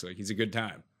the house. Like he's a good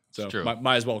time, so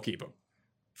might as well keep him.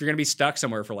 If you're going to be stuck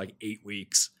somewhere for like 8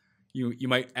 weeks, you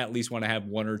might at least want to have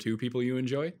 1 or 2 people you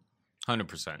enjoy.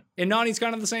 100%. And Nani's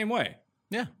kind of the same way.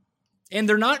 Yeah, and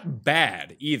they're not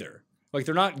bad either. Like,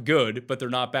 they're not good, but they're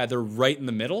not bad. They're right in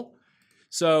the middle.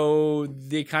 So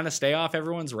they kind of stay off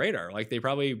everyone's radar. Like,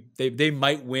 they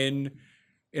might win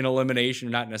an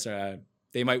elimination, not necessarily.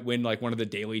 They might win, like, one of the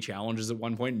daily challenges at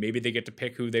one point. Maybe they get to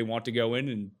pick who they want to go in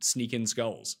and sneak in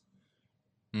skulls.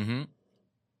 Mm-hmm.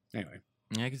 Anyway.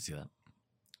 Yeah, I can see that.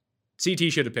 CT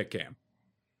should have picked Cam.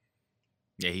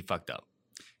 Yeah, he fucked up.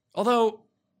 Although,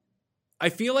 I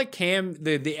feel like Cam,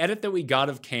 the edit that we got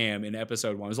of Cam in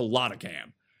episode 1 was a lot of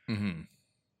Cam. Mm-hmm.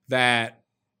 That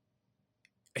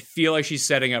I feel like she's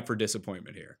setting up for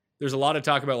disappointment here. There's a lot of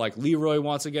talk about like Leroy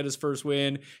wants to get his first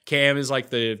win. Cam is like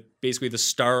basically the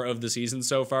star of the season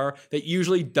so far. That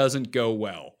usually doesn't go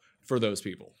well for those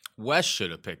people. Wes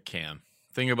should have picked Cam.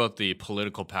 Think about the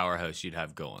political powerhouse you'd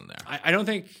have going there. I don't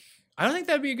think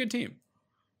that'd be a good team.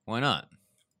 Why not?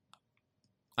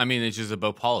 I mean, it's just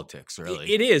about politics,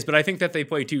 really. It is, but I think that they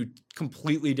play 2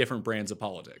 completely different brands of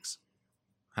politics.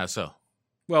 How so?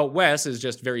 Well, Wes is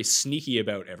just very sneaky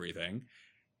about everything,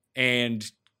 and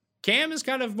Cam is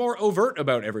kind of more overt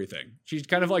about everything. She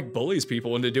kind of like bullies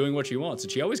people into doing what she wants,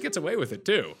 and she always gets away with it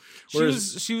too.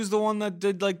 Whereas, she was the one that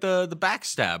did like the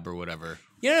backstab or whatever.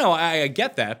 I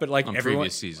get that, but like on everyone,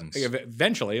 previous seasons,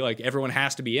 eventually, like everyone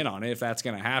has to be in on it if that's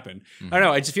going to happen. Mm-hmm. I don't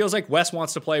know. It just feels like Wes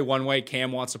wants to play one way,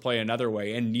 Cam wants to play another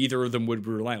way, and neither of them would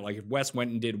relent. Like if Wes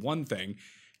went and did one thing,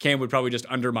 Cam would probably just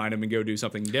undermine him and go do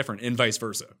something different, and vice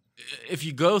versa. If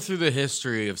you go through the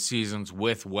history of seasons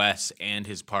with Wes and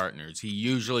his partners, he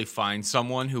usually finds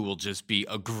someone who will just be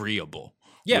agreeable.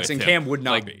 Yes, and him. Cam would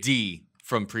not like be. D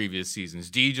from previous seasons.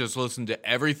 D just listened to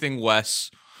everything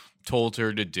Wes told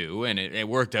her to do, and it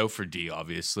worked out for D,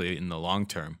 obviously, in the long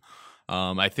term.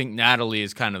 I think Natalie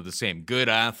is kind of the same. Good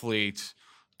athlete,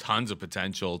 tons of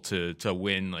potential to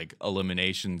win like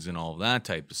eliminations and all of that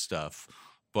type of stuff.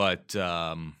 But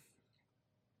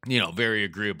very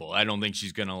agreeable. I don't think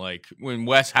she's going to when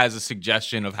Wes has a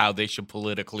suggestion of how they should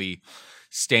politically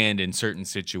stand in certain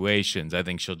situations, I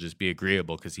think she'll just be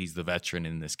agreeable because he's the veteran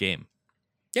in this game.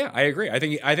 Yeah, I agree. I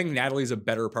think Natalie's a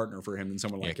better partner for him than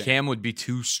someone like Cam would be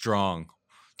too strong.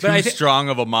 But Strong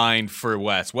of a mind for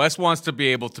Wes. Wes wants to be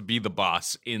able to be the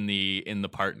boss in the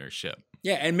partnership.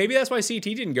 Yeah, and maybe that's why CT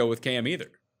didn't go with Cam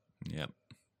either. Yep.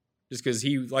 Just because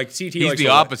CT He's likes the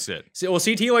opposite. Well,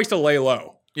 CT likes to lay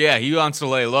low. Yeah, he wants to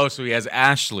lay low, so he has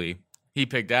Ashley. He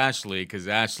picked Ashley because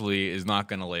Ashley is not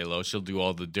going to lay low. She'll do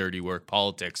all the dirty work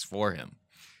politics for him.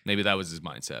 Maybe that was his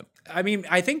mindset. I mean,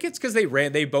 I think it's because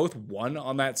they both won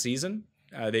on that season.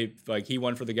 He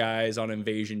won for the guys on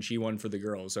Invasion, she won for the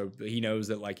girls. So he knows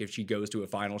that if she goes to a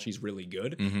final, she's really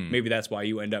good. Mm-hmm. Maybe that's why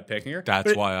you end up picking her.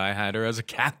 That's why I had her as a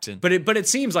captain. But it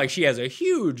seems like she has a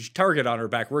huge target on her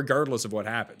back, regardless of what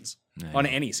happens on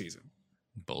any season.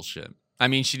 Bullshit. I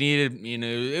mean, she needed.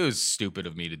 It was stupid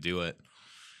of me to do it.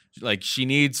 She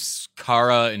needs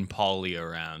Kara and Paulie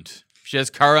around. If she has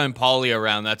Kara and Paulie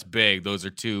around, that's big. Those are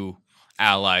two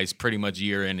allies pretty much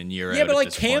year in and year out. Yeah,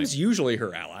 but Cam's usually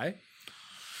her ally.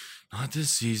 Not this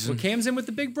season. Well, Cam's in with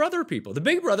the Big Brother people. The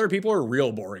Big Brother people are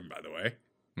real boring, by the way.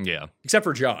 Yeah. Except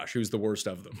for Josh, who's the worst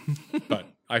of them. But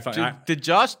I find did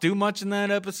Josh do much in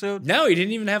that episode? No, he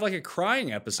didn't even have a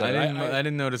crying episode. I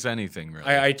didn't notice anything really.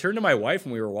 I turned to my wife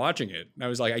when we were watching it, and I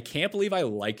was like, I can't believe I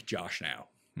like Josh now.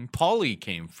 Paulie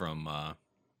came from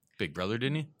Big Brother,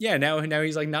 didn't he? Yeah, now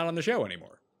he's not on the show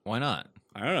anymore. Why not?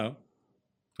 I don't know.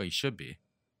 But he should be.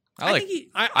 I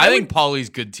think Paulie's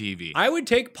good TV. I would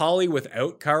take Paulie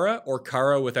without Kara or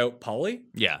Kara without Paulie.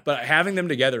 Yeah. But having them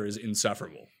together is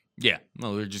insufferable. Yeah.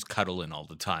 No, they're just cuddling all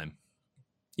the time.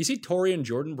 You see Tori and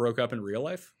Jordan broke up in real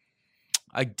life?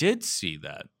 I did see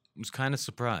that. I was kind of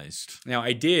surprised. Now,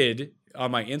 I did,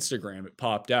 on my Instagram, it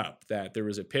popped up that there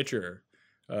was a picture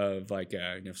of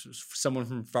someone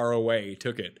from far away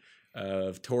took it,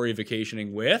 of Tori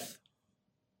vacationing with...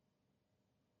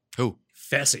 Who?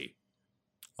 Fessy.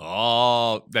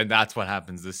 Oh, then that's what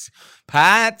happens.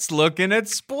 Pat's looking at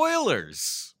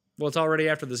spoilers. Well, it's already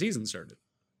after the season started.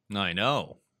 I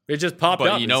know. It just popped up.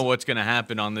 But you know what's going to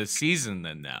happen on this season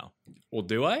then now? Well,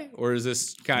 do I? Or is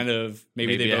this kind of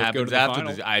maybe they it both go to the after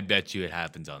final? I bet you it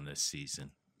happens on this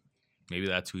season. Maybe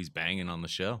that's who he's banging on the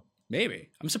show. Maybe.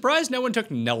 I'm surprised no one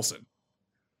took Nelson.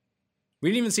 We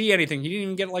didn't even see anything. He didn't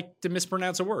even get to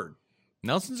mispronounce a word.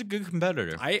 Nelson's a good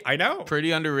competitor. I know. Pretty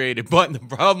underrated. But the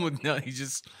problem with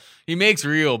he makes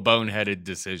real boneheaded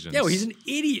decisions. Yeah, well, he's an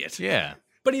idiot. Yeah.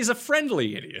 But he's a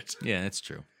friendly idiot. Yeah, that's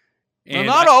true. And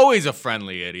not always a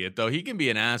friendly idiot, though. He can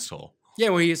be an asshole. Yeah,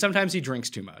 well, sometimes he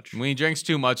drinks too much. When he drinks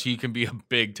too much, he can be a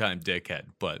big time dickhead.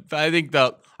 But I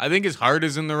think his heart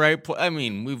is in the right place. I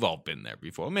mean, we've all been there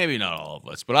before. Maybe not all of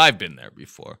us, but I've been there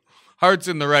before. Heart's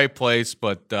in the right place,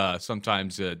 but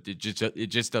sometimes it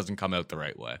just doesn't come out the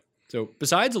right way. So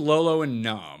besides Lolo and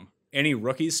Nam, any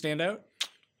rookies stand out?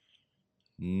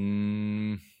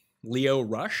 Leo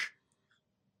Rush?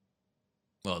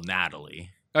 Well,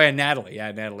 Natalie. Oh, yeah, Natalie.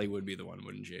 Yeah, Natalie would be the one,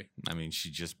 wouldn't she? I mean,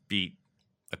 she just beat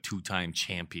a 2-time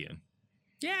champion.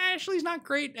 Yeah, Ashley's not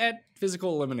great at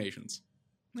physical eliminations.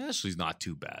 Ashley's not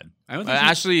too bad. I don't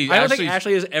think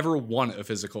Ashley has ever won a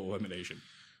physical elimination.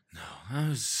 No,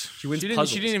 she wins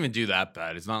puzzles. She didn't even do that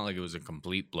bad. It's not like it was a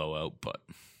complete blowout, but...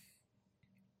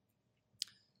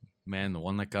 Man, the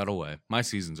one that got away. My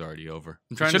season's already over.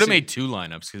 I should have made 2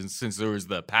 lineups since there was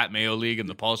the Pat Mayo League and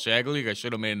the Paul Shag League. I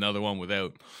should have made another one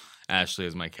without Ashley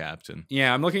as my captain.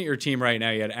 Yeah, I'm looking at your team right now.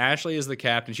 You had Ashley as the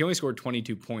captain. She only scored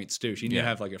 22 points, too. She didn't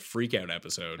have a freak-out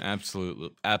episode.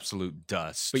 Absolute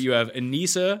dust. But you have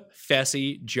Anissa,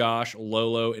 Fessy, Josh,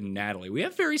 Lolo, and Natalie. We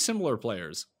have very similar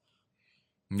players.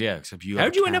 Yeah, except you.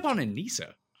 How'd you end up on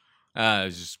Anissa?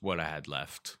 It's just what I had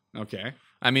left. Okay.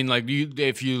 I mean,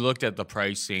 if you looked at the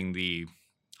pricing, the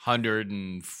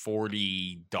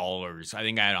 $140, I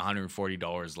think I had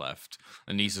 $140 left.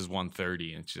 Anissa's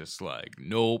 $130, and it's just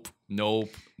nope.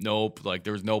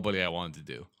 There was nobody I wanted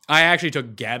to do. I actually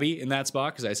took Gabby in that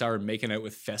spot because I saw her making out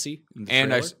with Fessy.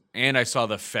 And I saw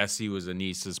that Fessy was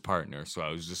Anissa's partner, so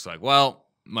I was just well,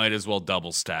 might as well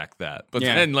double stack that. But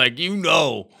then,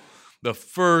 the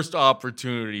first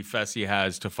opportunity Fessy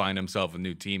has to find himself a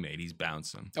new teammate, he's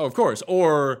bouncing. Oh, of course.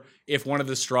 Or if one of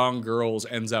the strong girls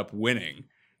ends up winning,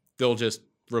 they'll just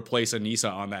replace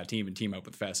Anissa on that team and team up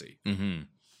with Fessy. Mm-hmm.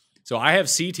 So I have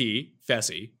CT,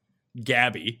 Fessy,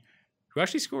 Gabby, who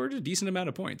actually scored a decent amount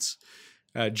of points,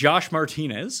 Josh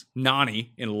Martinez,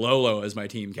 Nani, and Lolo as my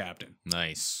team captain.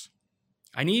 Nice.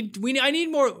 I need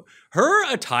more.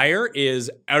 Her attire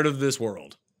is out of this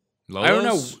world. Lolo's? I don't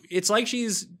know. It's like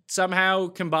she's somehow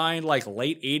combined late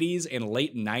 80s and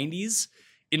late 90s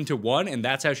into one, and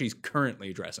that's how she's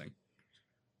currently dressing.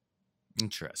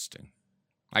 Interesting.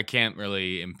 I can't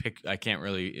really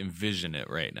envision it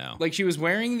right now. Like, she was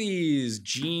wearing these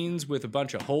jeans with a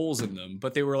bunch of holes in them,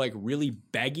 but they were like really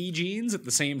baggy jeans at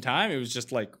the same time. It was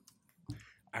just like,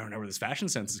 I don't know where this fashion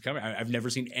sense is coming. I've never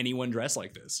seen anyone dress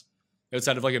like this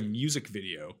outside of like a music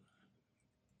video.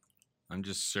 I'm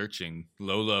just searching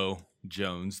Lolo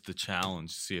Jones, the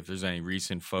challenge, to see if there's any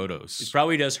recent photos. It's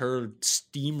probably just her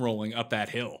steamrolling up that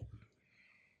hill.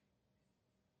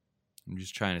 I'm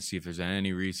just trying to see if there's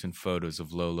any recent photos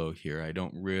of Lolo here. I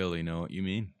don't really know what you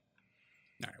mean.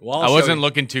 All right, well, I wasn't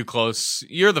looking too close.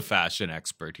 You're the fashion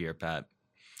expert here, Pat.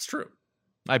 It's true.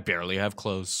 I barely have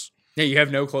clothes. Yeah, you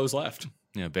have no clothes left.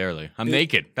 Yeah, barely. I'm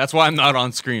naked. That's why I'm not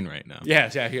on screen right now. Yeah.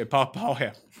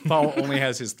 Paul only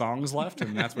has his thongs left,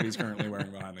 and that's what he's currently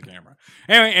wearing behind the camera.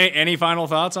 Anyway, any final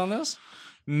thoughts on this?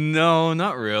 No,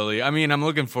 not really. I mean, I'm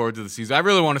looking forward to the season. I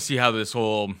really want to see how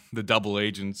the double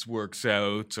agents works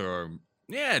out, or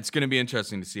it's going to be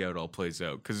interesting to see how it all plays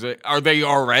out. Because are they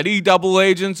already double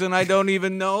agents and I don't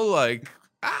even know? Like,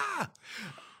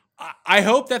 I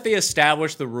hope that they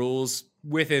establish the rules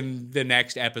within the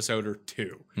next episode or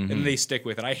two, and they stick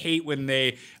with it. I hate when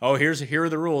here are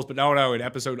the rules, but no, in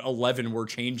episode 11 we're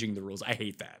changing the rules. I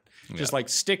hate that. Just like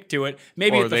stick to it.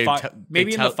 Maybe in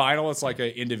the final it's like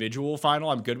an individual final.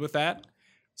 I'm good with that.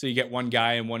 So you get one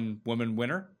guy and one woman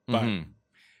winner. But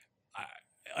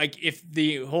like if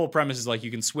the whole premise is like you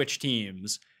can switch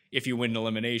teams if you win an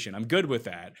elimination, I'm good with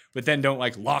that. But then don't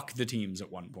like lock the teams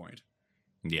at one point.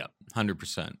 Yeah, 100%.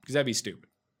 Because that'd be stupid.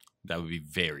 That would be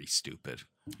very stupid.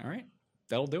 All right,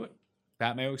 that'll do it.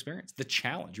 Pat Mayo Experience, The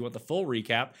Challenge. You want the full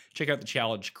recap? Check out the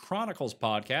Challenge Chronicles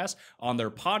podcast on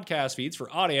their podcast feeds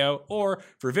for audio or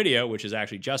for video, which is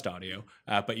actually just audio,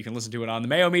 but you can listen to it on the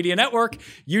Mayo Media Network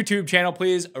YouTube channel.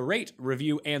 Please rate,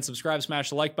 review, and subscribe. Smash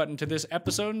the like button to this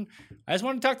episode. I just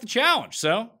want to talk the challenge,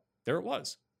 so there it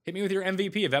was. Hit me with your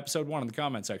MVP of episode 1 in the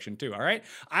comment section too, all right?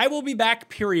 I will be back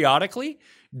periodically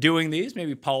doing these.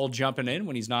 Maybe Paul jumping in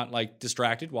when he's not like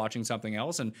distracted watching something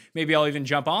else. And maybe I'll even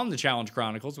jump on the Challenge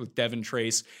Chronicles with Devin,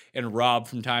 Trace, and Rob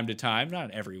from time to time. Not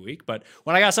every week, but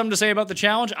when I got something to say about the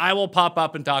challenge, I will pop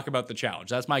up and talk about the challenge.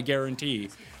 That's my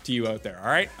guarantee to you out there, all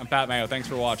right? I'm Pat Mayo. Thanks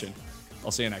for watching. I'll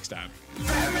see you next time.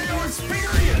 Pat Mayo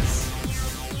Experience!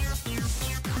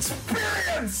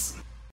 Experience!